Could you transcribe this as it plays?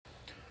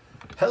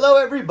Hello,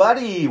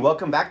 everybody.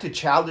 Welcome back to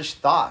Childish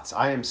Thoughts.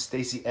 I am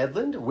Stacy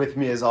Edlund. With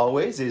me, as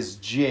always, is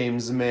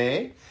James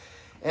May.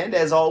 And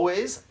as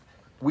always,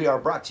 we are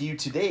brought to you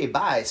today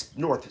by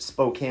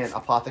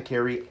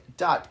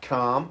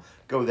NorthSpokaneApothecary.com.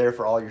 Go there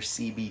for all your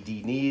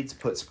CBD needs.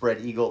 Put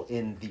Spread Eagle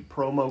in the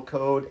promo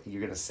code.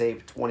 You're going to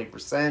save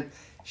 20%.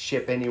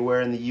 Ship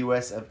anywhere in the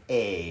US of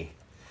A.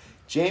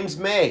 James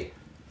May,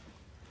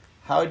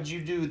 how did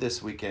you do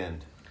this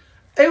weekend?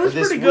 It was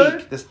pretty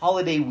good. This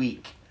holiday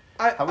week.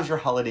 How was your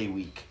holiday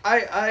week?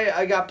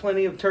 I got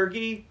plenty of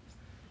turkey.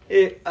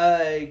 You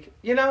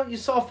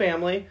saw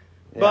family.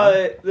 Yeah.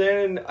 But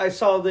then I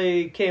saw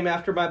they came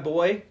after my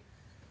boy.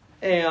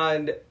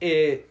 And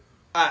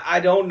I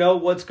don't know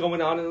what's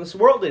going on in this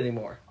world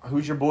anymore.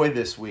 Who's your boy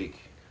this week?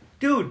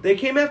 Dude, they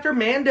came after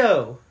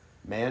Mando.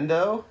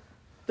 Mando?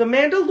 The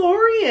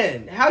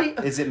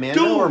Mandalorian. Is it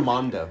Mando or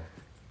Mondo?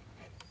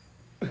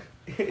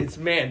 It's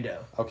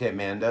Mando. Okay,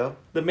 Mando.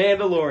 The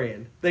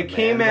Mandalorian. They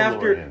came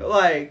after,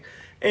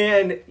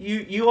 and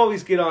you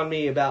always get on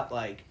me about,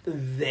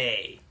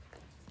 they.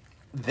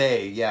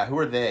 They, yeah. Who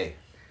are they?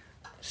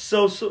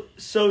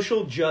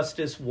 Social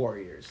justice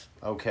warriors.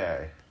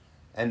 Okay.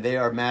 And they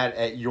are mad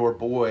at your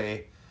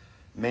boy,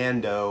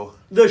 Mando.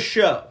 The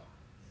show.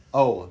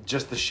 Oh,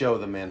 just the show,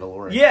 The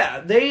Mandalorian. Yeah,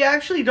 they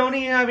actually don't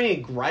even have any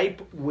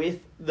gripe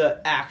with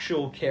the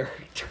actual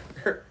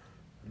character.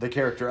 The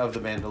character of The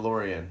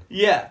Mandalorian.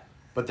 Yeah.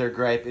 But their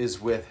gripe is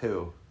with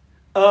who?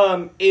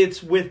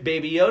 It's with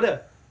Baby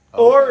Yoda.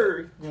 Okay.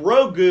 Or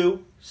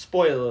Grogu.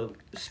 Spoiler.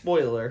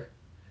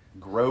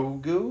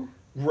 Grogu?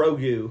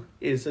 Grogu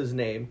is his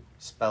name.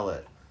 Spell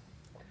it.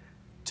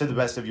 To the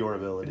best of your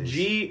abilities.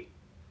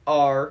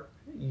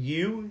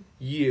 Gruugo.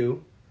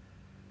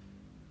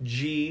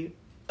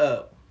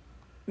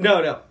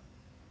 No.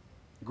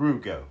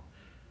 Grugo.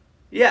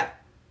 Yeah.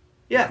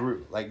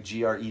 Gru, like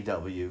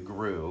Grew.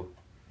 Gru.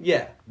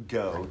 Yeah.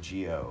 Go.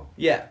 Go.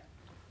 Yeah.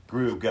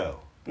 Grugo.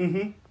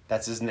 Mm-hmm.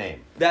 That's his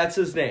name. That's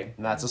his name.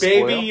 And that's a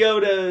Baby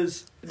spoil?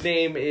 Yoda's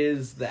name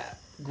is that.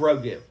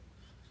 Grogu.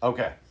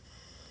 Okay.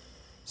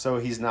 So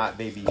he's not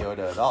Baby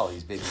Yoda at all.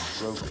 He's Baby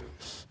Grogu.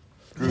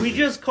 We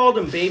just called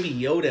him Baby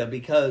Yoda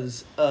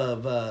because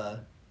of... Well,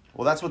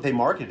 that's what they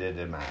marketed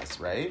him as,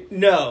 right?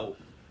 No.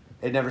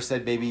 It never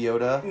said Baby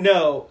Yoda?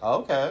 No.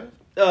 Okay.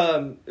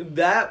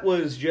 That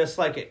was just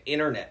like an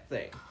internet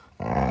thing.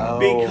 Oh,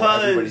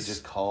 because everybody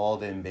just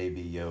called him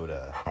Baby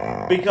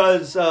Yoda.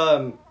 Because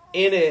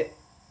in it,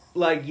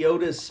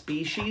 Yoda's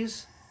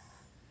species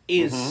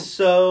is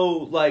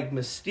so,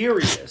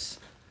 mysterious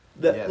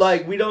that,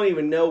 Yes. we don't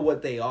even know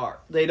what they are.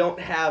 They don't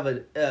have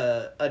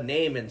a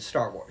name in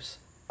Star Wars.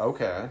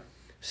 Okay.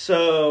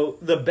 So,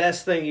 the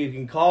best thing you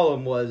can call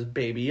him was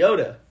Baby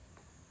Yoda.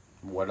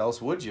 What else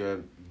would you?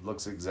 It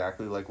looks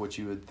exactly like what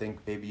you would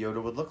think Baby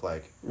Yoda would look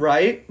like.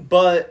 Right?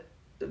 But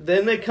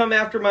then they come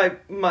after my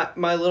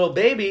little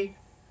baby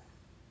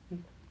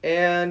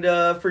and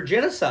for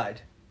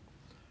genocide.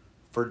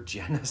 For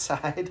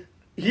genocide?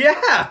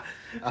 Yeah!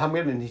 I'm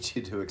going to need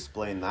you to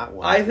explain that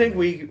one. I think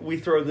we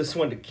throw this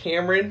one to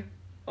Cameron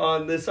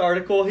on this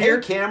article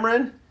here. Hey,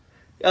 Cameron.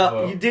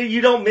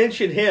 You don't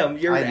mention him.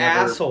 You're an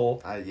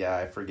asshole.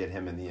 I forget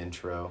him in the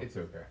intro. It's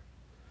okay.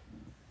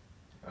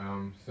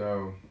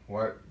 So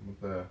what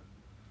the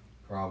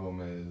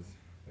problem is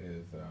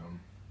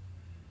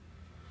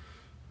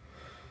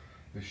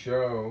the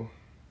show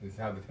is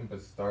how the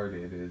Tempest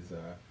started is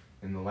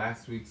in the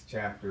last week's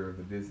chapter of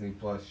the Disney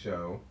Plus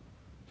show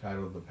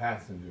titled The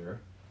Passenger,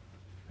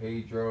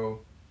 Pedro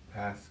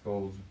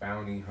Pascal's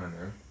bounty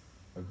hunter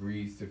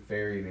agrees to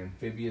ferry an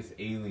amphibious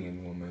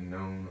alien woman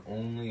known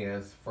only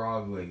as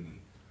Frog Lady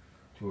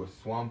to a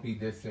swampy,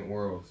 distant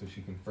world so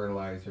she can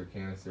fertilize her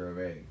canister of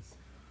eggs,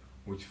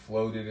 which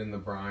floated in the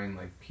brine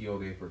like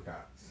peeled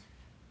apricots.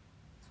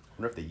 I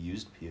wonder if they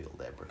used peeled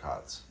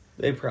apricots.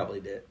 They probably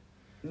did.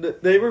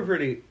 They were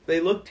pretty... They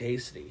looked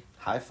tasty.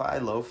 Hi-fi,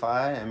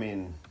 lo-fi, I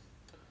mean...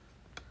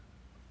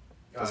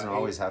 Doesn't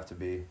always have to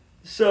be.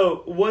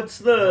 So, what's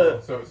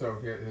the... So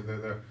here,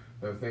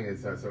 the thing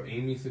is, so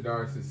Amy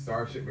Sedaris'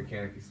 Starship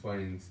mechanic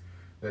explains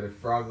that if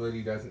Frog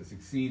Lady doesn't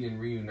succeed in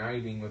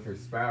reuniting with her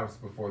spouse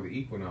before the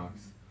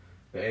equinox,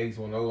 the eggs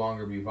will no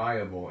longer be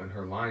viable and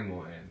her line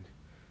will end.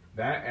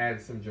 That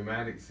adds some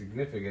dramatic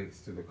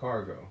significance to the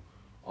cargo,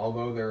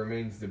 although there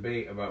remains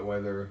debate about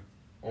whether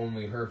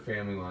only her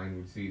family line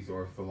would cease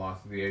or if the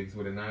loss of the eggs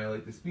would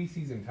annihilate the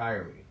species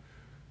entirely.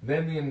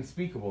 Then the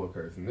unspeakable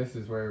occurs, and this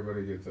is where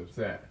everybody gets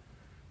upset.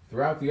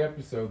 Throughout the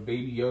episode,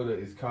 Baby Yoda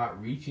is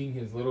caught reaching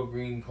his little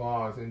green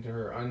claws into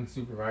her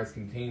unsupervised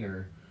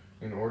container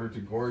in order to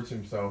gorge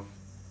himself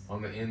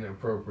on the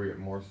inappropriate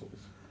morsels.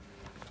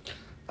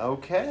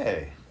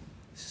 Okay.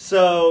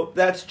 So,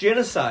 that's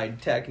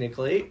genocide,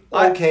 technically.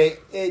 Okay,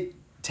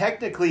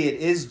 technically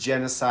it is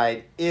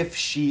genocide if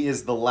she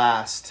is the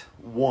last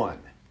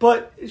one.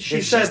 But she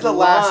if said she's the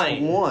last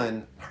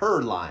one,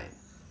 her line.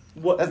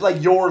 What? That's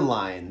like your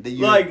line. That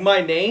you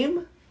my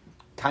name?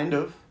 Kind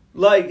of.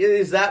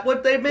 Is that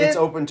what they meant? It's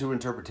open to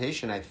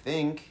interpretation, I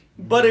think.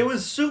 But it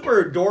was super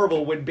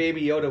adorable when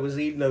Baby Yoda was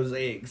eating those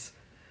eggs.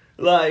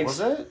 Like, Was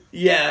it?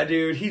 Yeah,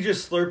 dude. He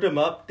just slurped him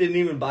up. Didn't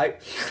even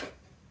bite.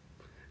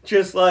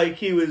 Just like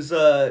he was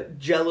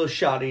Jello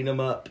shotting him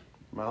up.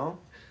 Well,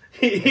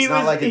 He not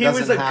was like it he was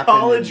doesn't a happen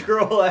college in-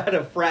 girl at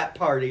a frat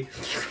party.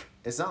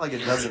 it's not like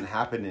it doesn't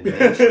happen in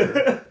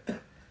nature.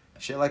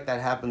 Shit like that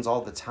happens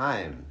all the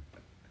time.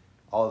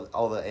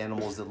 All the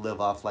animals that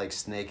live off like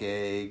snake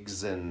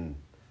eggs and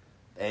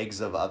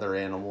eggs of other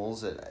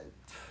animals.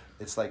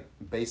 It's like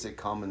basic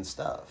common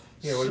stuff.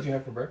 Yeah, what did you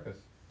have for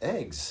breakfast?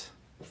 Eggs.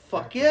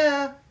 Fuck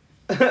yeah.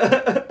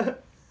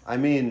 I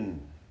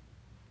mean,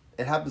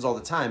 it happens all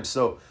the time.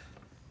 So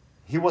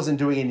he wasn't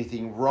doing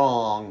anything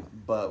wrong,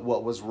 but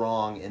what was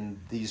wrong in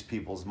these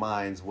people's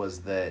minds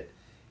was that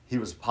he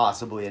was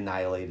possibly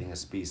annihilating a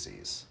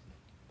species.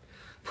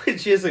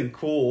 Which isn't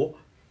cool.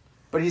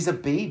 But he's a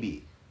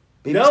baby.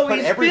 Babies No, put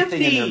he's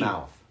everything in 50. their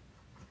mouth.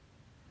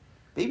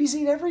 Babies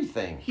eat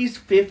everything. He's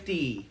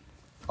 50.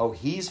 Oh,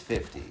 he's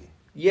 50.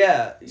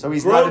 Yeah. So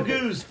he's not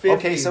Grogu's 50.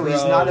 Okay, so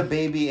he's bro. not a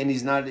baby and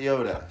he's not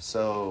Yoda.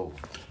 So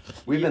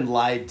we've been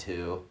lied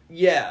to.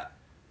 Yeah.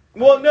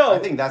 Well, no. I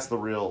think that's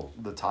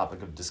the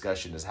topic of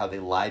discussion is how they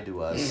lied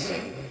to us.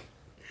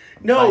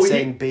 no, by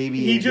saying baby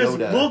He just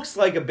Yoda. looks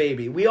like a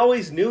baby. We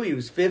always knew he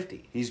was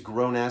 50. He's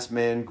grown-ass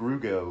man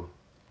Grugo.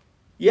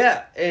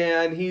 Yeah,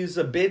 and he's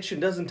a bitch and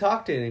doesn't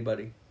talk to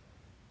anybody.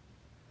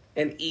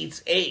 And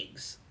eats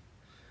eggs.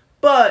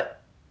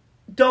 But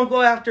don't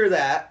go after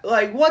that.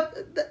 Like, what?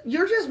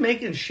 You're just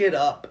making shit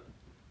up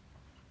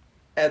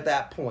at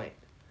that point.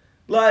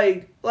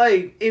 Like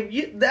if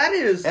you that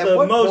is At the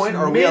what most point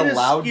are we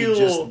allowed to minuscule-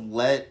 just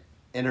let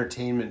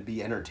entertainment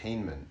be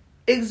entertainment?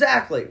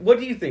 Exactly. What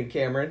do you think,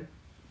 Cameron?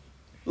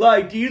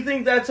 Like, do you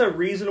think that's a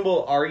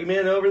reasonable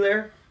argument over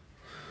there?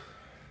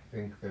 I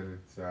think that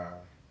it's a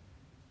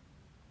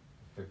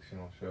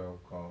fictional show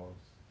called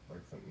like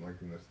something like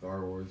in the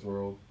Star Wars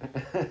world.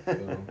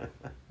 So,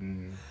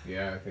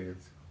 yeah, I think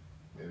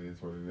it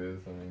is what it is.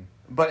 I mean,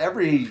 But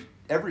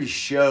every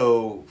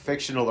show,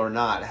 fictional or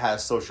not,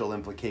 has social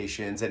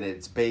implications, and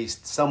it's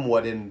based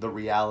somewhat in the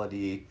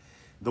reality,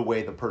 the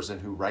way the person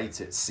who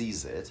writes it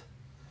sees it.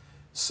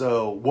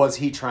 So was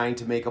he trying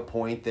to make a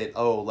point that,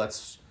 oh,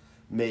 let's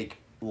make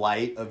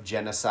light of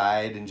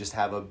genocide and just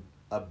have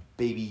a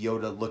baby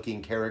Yoda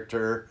looking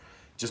character,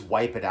 just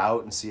wipe it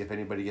out and see if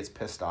anybody gets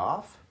pissed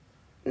off?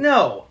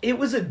 No, it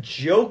was a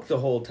joke the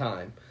whole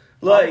time.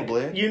 Like,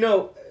 Probably. you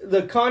know,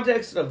 the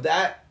context of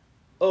that,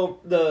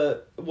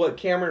 what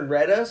Cameron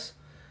read us,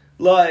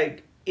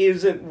 like,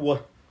 isn't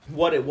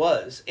what it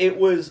was. It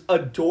was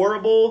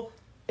adorable,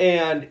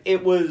 and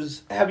it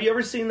was. Have you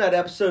ever seen that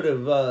episode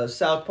of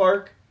South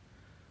Park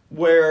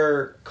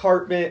where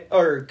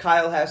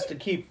Kyle has to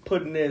keep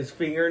putting his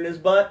finger in his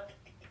butt?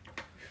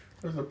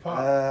 there's a pop.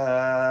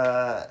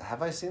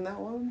 Have I seen that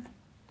one?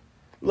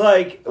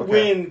 Like Okay.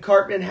 when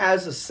Cartman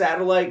has a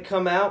satellite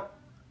come out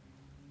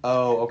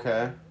Oh,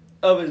 okay.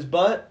 of his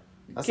butt.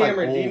 That's like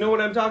Cameron, do you old- know what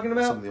I'm talking Some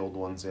about? of the old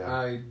ones, yeah.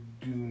 I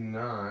do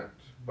not,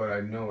 but I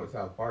know what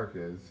South Park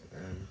is,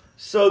 and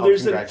So Oh,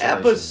 there's an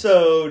congratulations.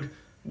 episode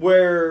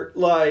where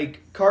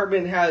like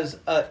Cartman has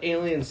an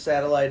alien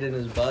satellite in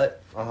his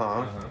butt,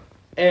 Uh-huh.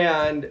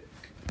 and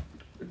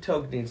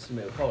Toke needs to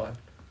move. Hold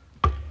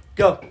on.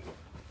 Go.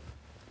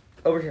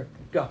 Over here.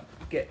 Go.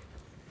 Get.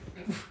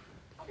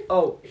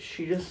 Oh,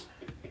 she just.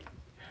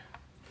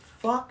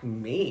 Fuck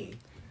me.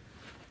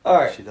 All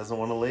right. She doesn't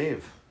want to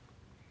leave.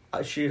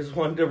 She just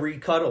wanted to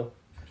recuddle.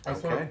 I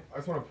just Okay.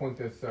 want to point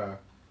this.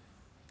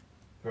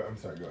 I'm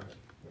sorry. Go ahead.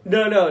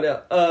 No.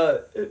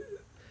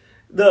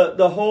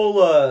 The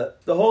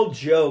whole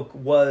joke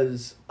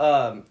was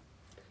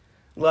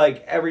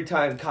like every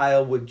time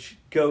Kyle would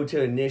go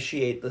to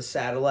initiate the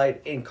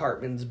satellite in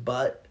Cartman's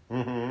butt,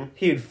 Mm-hmm.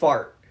 he'd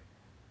fart.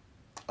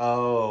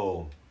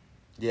 Oh.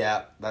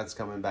 Yeah, that's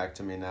coming back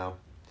to me now.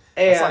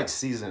 And That's like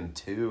season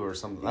 2 or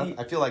something.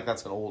 I feel like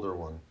that's an older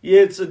one.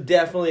 it's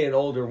definitely an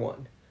older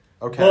one.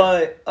 Okay.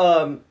 But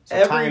so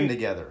tie them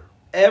together.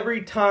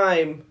 every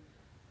time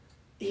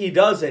he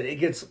does it, it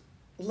gets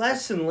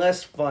less and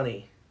less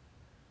funny.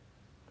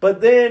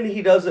 But then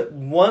he does it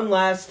one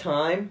last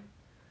time,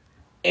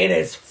 and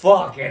it's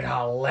fucking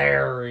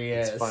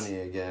hilarious. It's funny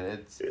again.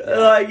 It's You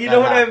that know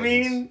what I happens.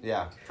 mean?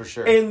 Yeah, for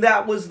sure. And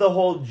that was the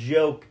whole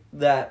joke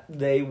that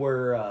they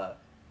were,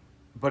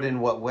 but in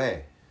what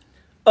way?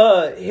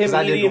 him 'Cause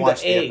I eating didn't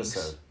watch the the eggs.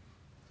 episode.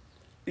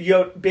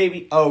 Yo,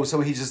 baby. Oh,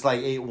 so he just like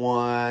ate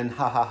one,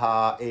 ha ha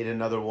ha, ate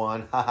another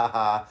one, ha ha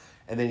ha,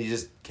 and then he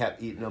just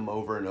kept eating them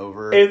over and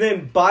over, And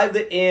then by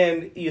the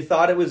end, you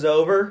thought it was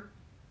over,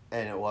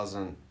 and it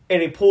wasn't.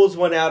 and he pulls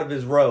one out of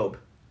his robe.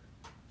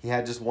 He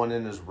had just one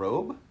in his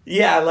robe?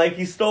 Yeah, like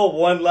he stole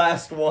one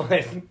last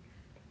one.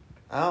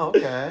 Oh,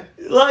 okay.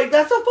 Like,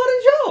 that's a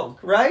funny joke,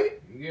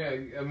 right? Yeah,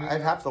 I mean,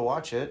 I'd have to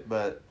watch it,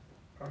 but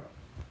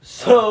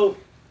So,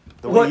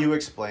 the What- way you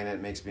explain it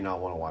makes me not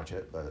want to watch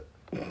it, but...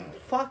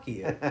 fuck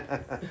you.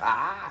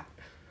 Ah!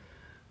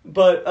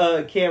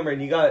 But, Cameron,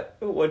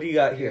 what do you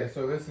got yeah. here?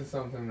 So this is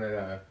something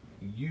that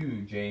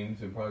you,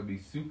 James, would probably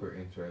be super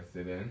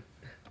interested in.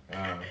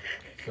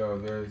 So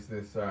there's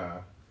this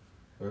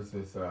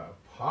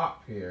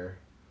pop here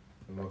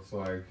It looks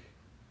like,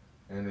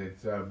 and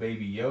it's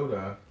Baby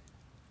Yoda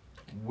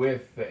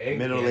with the egg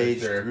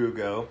Middle-aged canister.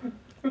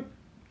 Grugo.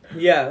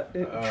 Yeah,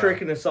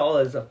 tricking us all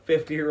as a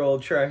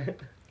 50-year-old try.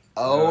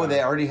 Oh,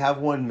 they already have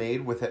one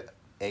made with an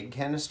egg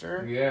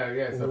canister? Yeah,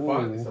 it's a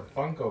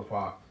Funko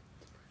Pop.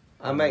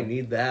 I might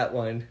need that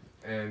one.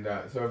 And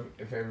so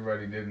if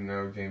everybody didn't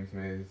know, James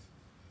May is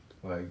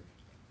like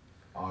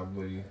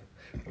oddly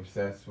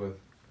obsessed with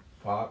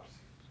Pops.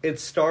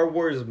 It's Star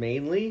Wars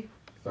mainly?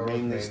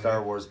 Mainly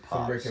Star Wars Some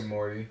Pops. Rick and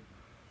Morty.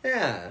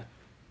 Yeah.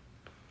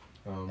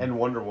 And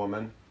Wonder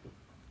Woman.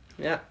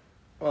 Yeah.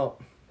 Well.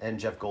 And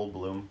Jeff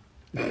Goldblum.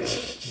 Yeah,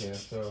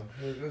 so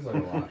there's like a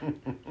lot.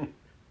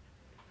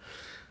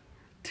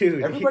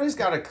 Dude. Everybody's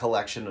got a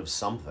collection of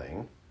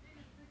something.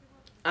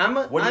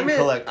 What do you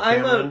collect,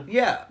 I'm Cameron?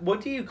 yeah,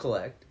 what do you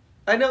collect?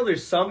 I know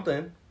there's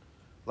something.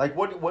 Like,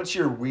 what's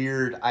your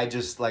weird, I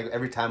just, like,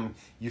 every time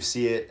you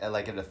see it at,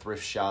 like, at a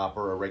thrift shop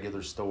or a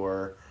regular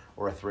store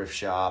or a thrift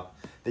shop,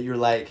 that you're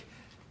like,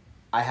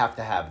 I have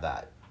to have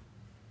that.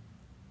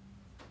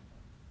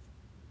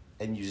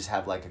 And you just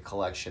have, like, a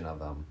collection of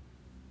them.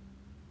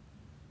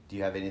 Do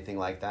you have anything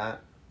like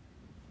that?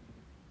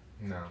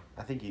 No.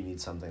 I think you need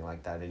something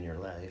like that in your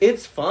life.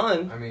 It's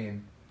fun. I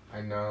mean,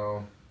 I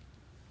know.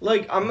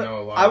 Like, I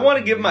know a lot I of want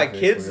to give my music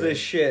kids weird. this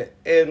shit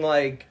and,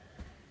 like,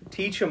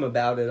 teach them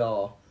about it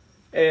all.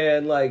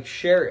 And, like,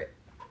 share it.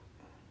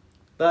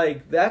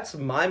 Like, that's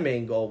my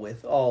main goal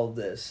with all of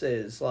this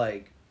is,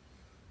 like,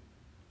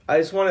 I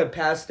just want to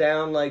pass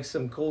down, like,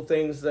 some cool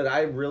things that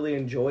I really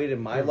enjoyed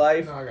in my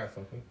life. No, I got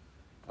something.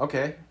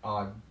 Okay.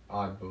 Odd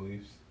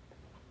beliefs.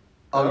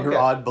 Oh, Okay. your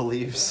odd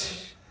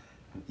beliefs.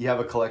 You have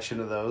a collection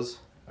of those?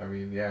 I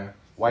mean, yeah.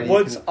 Why do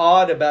What's you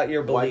odd about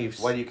your beliefs?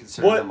 Why do you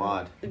consider What- them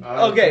odd?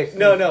 Okay, That's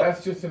no.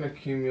 That's just an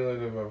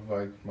accumulative of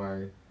like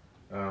my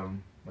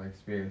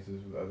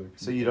experiences with other people.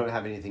 So you don't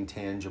have anything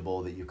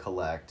tangible that you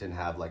collect and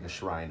have like a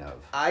shrine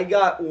of? I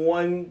got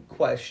one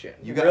question.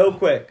 You got-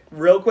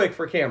 real quick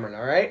for Cameron,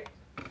 all right?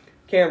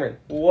 Cameron,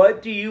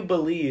 what do you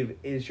believe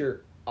is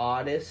your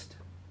oddest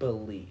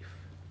belief?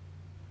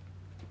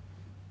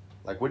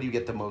 Like, what do you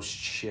get the most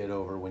shit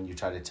over when you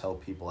try to tell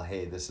people,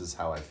 hey, this is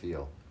how I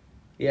feel?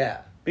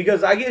 Yeah,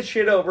 because I get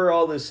shit over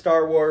all this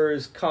Star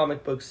Wars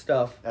comic book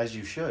stuff. As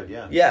you should,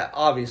 yeah. Yeah,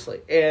 obviously.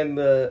 And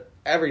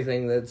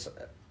everything that's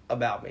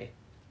about me.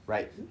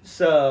 Right.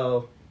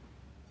 So,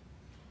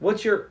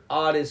 what's your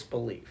oddest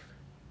belief?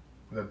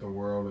 That the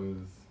world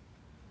is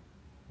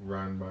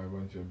run by a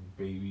bunch of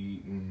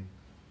baby-eating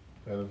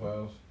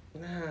pedophiles.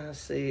 Nah,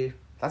 see.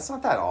 That's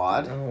not that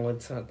odd. No,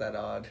 it's not that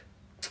odd.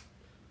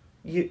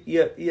 You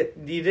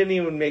didn't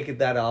even make it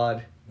that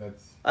odd.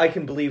 That's I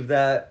can believe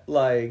that,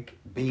 like,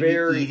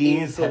 very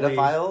Baby-eating easily.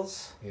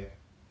 pedophiles?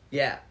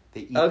 Yeah.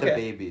 They eat Okay. the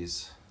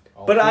babies.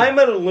 But I'm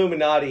an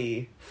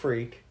Illuminati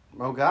freak.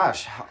 Oh,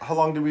 gosh. How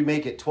long did we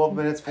make it? 12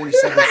 minutes,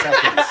 47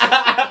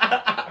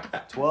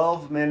 seconds.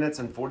 12 minutes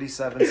and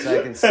 47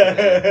 seconds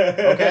today.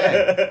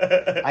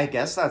 Okay. I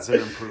guess that's an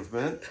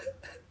improvement.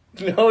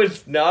 No,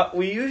 it's not.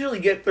 We usually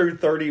get through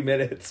 30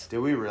 minutes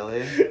Do we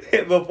really?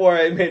 before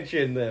I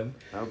mention them.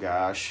 Oh,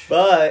 gosh.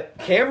 But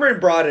Cameron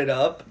brought it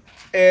up,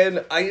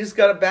 and I just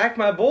gotta back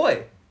my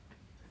boy.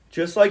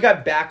 Just like I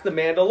backed the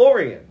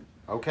Mandalorian.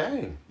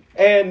 Okay.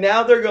 And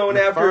now they're going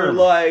You're after, firm.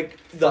 like,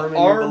 the Firm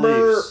in your armor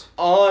beliefs.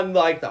 on,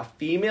 like, the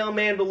female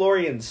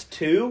Mandalorians,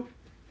 too.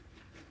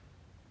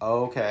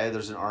 Okay,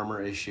 there's an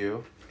armor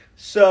issue.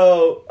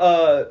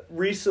 So,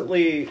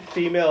 recently,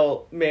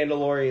 female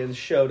Mandalorians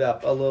showed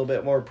up a little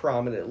bit more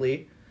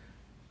prominently.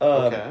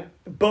 Okay.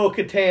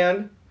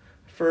 Bo-Katan,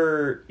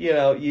 for, you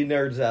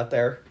nerds out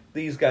there,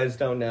 these guys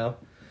don't know,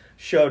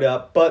 showed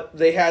up. But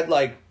they had,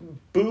 like,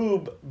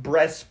 boob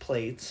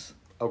breastplates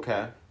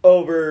Okay.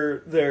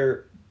 over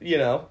their,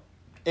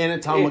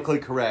 Anatomically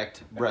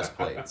correct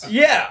breastplates.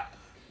 Yeah!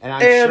 And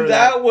I'm And sure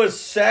that was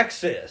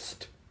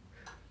sexist.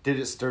 Did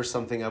it stir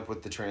something up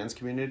with the trans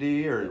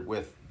community or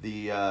with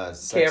the Cameron?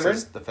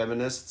 sexists, the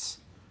feminists,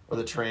 or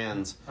the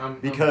trans? I'm-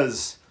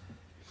 Because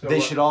so they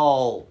what- should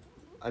all,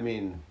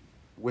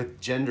 with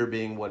gender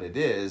being what it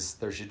is,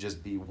 there should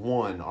just be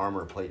one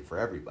armor plate for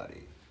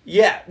everybody.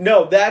 Yeah,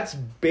 no, that's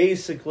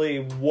basically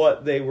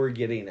what they were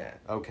getting at.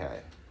 Okay.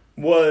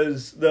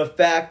 Was the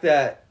fact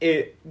that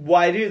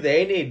why do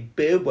they need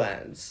boob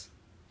ones?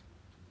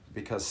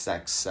 Because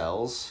sex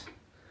sells.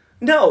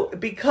 No,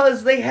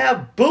 because they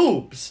have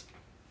boobs.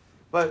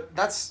 But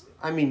that's,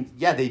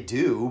 yeah, they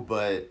do,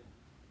 but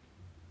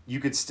you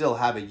could still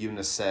have a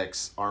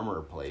unisex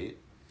armor plate.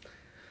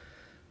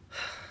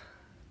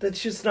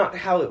 That's just not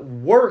how it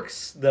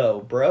works,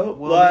 though, bro.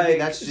 Well, maybe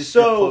that's just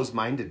your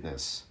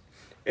closed-mindedness.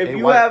 If Hey,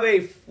 you why- have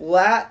a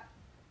flat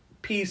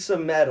piece of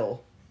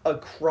metal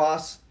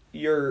across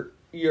your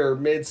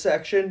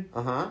midsection,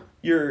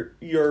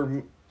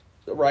 your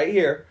right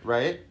here,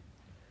 Right?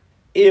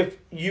 if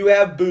you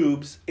have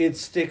boobs, it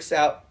sticks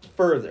out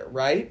further,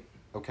 right?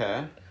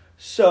 Okay.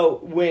 So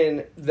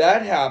when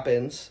that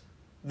happens,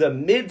 the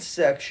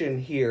midsection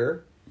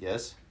here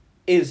Yes.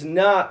 is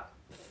not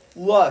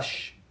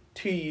flush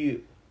to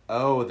you.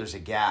 Oh, there's a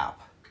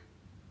gap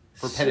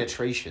for So-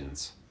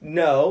 penetrations.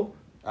 No,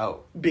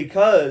 Oh,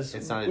 because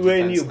It's not a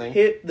when defense you thing?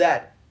 hit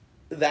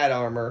that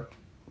armor,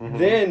 Mhm.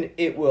 then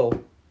it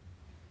will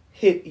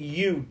hit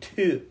you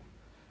too.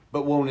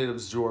 but won't it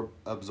absorb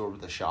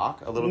the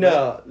shock a little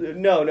bit?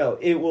 No.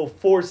 It will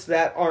force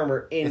that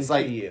armor into It's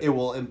like you. it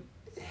will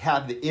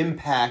have the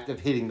impact of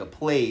hitting the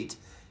plate,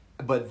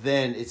 but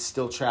then it's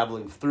still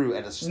traveling through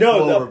at a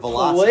slower the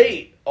velocity.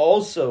 plate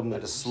also moves.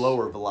 At a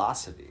slower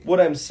velocity.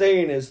 What I'm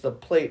saying is the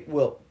plate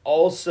will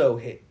also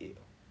hit you.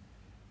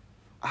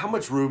 How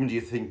much room do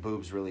you think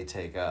boobs really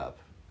take up?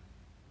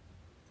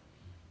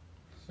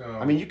 So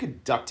I mean, you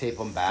could duct tape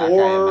them back, I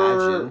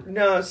imagine.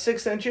 No,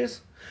 6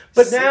 inches.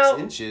 But 6 now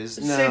inches?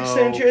 6 No.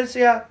 inches,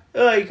 yeah,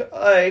 like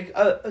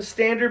a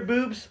standard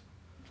boobs,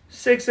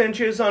 6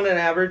 inches on an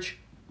average,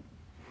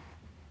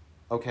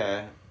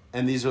 Okay.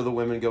 And these are the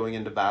women going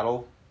into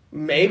battle?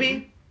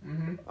 maybe.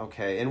 hmm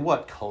Okay. In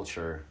what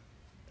culture?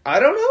 I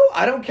don't know.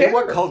 I don't care. In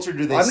what culture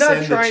do they I'm not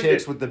send the trying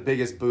chicks to- with the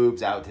biggest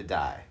boobs out to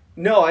die?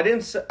 No, I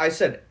didn't. I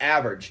said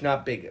average,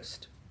 not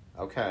biggest.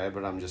 Okay,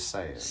 but I'm just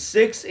saying.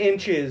 6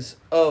 inches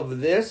of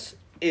this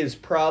is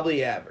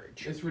probably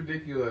average. it's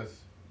ridiculous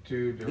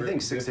to You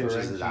think 6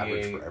 inches is average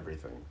differentiate for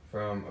everything?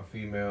 from a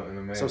female and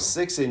a male. So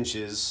 6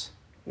 inches,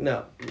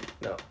 No.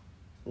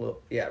 Well,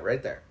 yeah,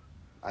 right there.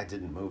 I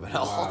didn't move at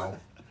all. Wow.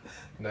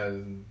 That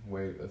is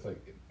that's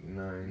like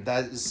 9.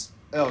 That is,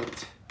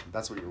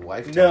 that's what your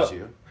wife No. tells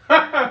you.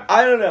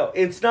 I don't know.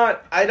 It's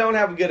not. I don't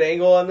have a good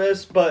angle on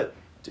this, but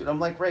Dude, I'm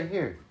like right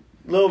here.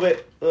 little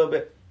bit.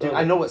 Dude,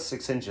 I know what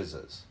 6 inches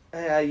is.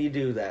 Yeah, you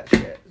do that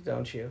shit,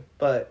 don't you?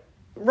 But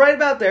right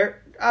about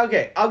there.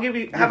 Okay, I'll give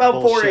you. How about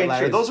 4 Bullshit, inches?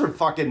 Larry. Those are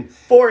fucking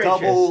 4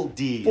 double inches.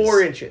 D's.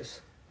 4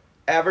 inches.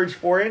 Average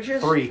 4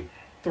 inches. 3.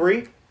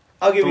 3.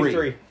 I'll give you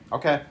 3.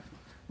 Okay.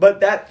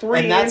 But that 3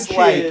 And that's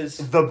inches.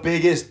 like the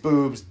biggest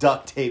boobs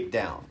duct taped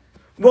down.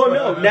 Well,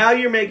 no. Now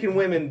you're making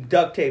women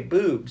duct tape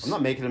boobs. I'm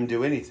not making them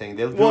do anything.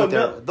 They'll do, Well,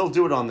 they'll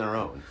do it on their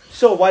own.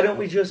 So why don't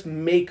we just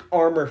make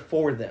armor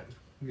for them?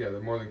 Yeah,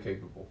 they're more than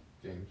capable,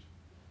 James.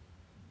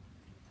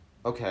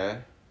 Okay.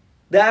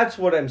 That's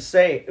what I'm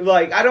saying.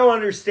 Like, I don't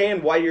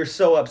understand why you're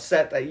so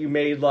upset that you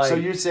made like. So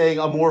you're saying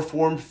a more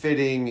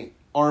form-fitting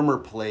armor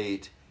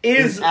plate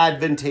Is- is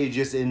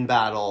advantageous in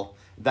battle.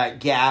 That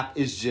gap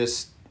is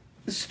just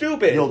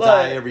stupid. you'll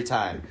Like, die every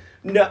time.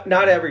 No,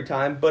 not every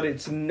time, but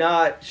it's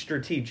not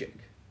strategic.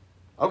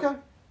 Okay.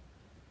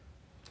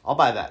 I'll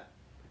buy that.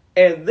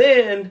 And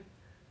then,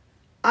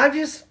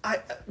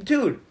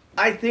 dude,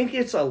 I think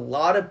it's a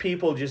lot of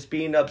people just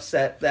being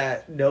upset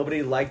that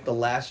nobody liked The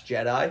Last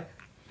Jedi,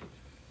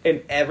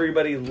 and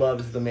everybody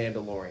loves The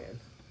Mandalorian.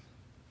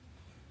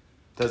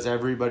 Does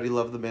everybody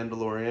love The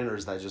Mandalorian, or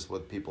is that just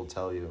what people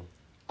tell you?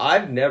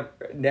 I've never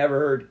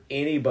heard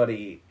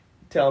anybody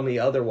tell me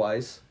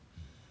otherwise.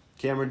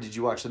 Cameron, did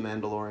you watch The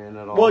Mandalorian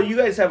at all? Well, you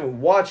guys haven't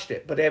watched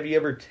it, but have you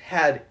ever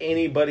had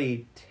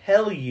anybody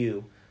tell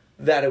you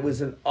that it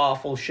was an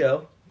awful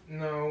show?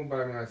 No, but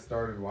I mean, I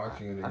started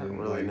watching it. And I don't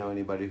didn't really like, know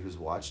anybody who's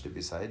watched it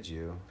besides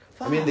you.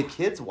 I mean, the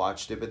kids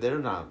watched it, but they're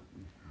not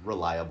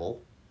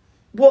reliable.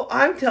 Well,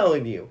 I'm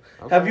telling you.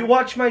 Okay. Have you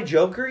watched My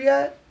Joker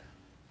yet?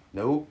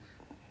 Nope.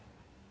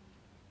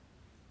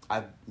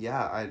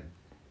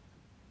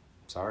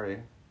 Sorry.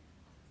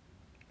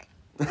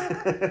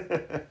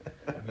 Have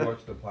you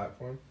watched The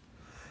Platform?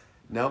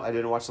 No, I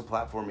didn't watch The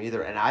Platform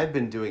either, and I've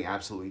been doing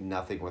absolutely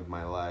nothing with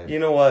my life. You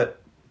know what,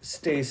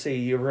 Stacy,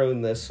 you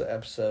ruined this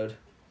episode.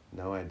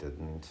 No, I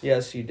didn't.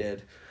 Yes, you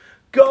did.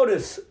 Go to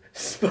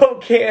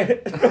Spokane,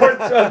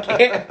 North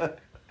Spokane.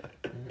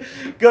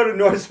 Go to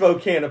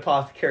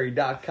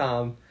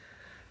NorthSpokaneApothecary.com.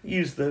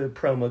 Use the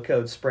promo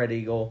code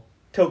SpreadEagle.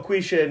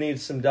 Toquisha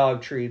needs some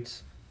dog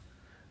treats.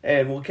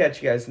 And we'll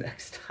catch you guys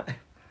next time.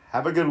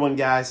 Have a good one,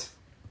 guys.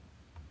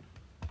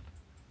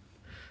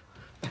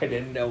 I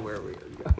didn't know where we were going.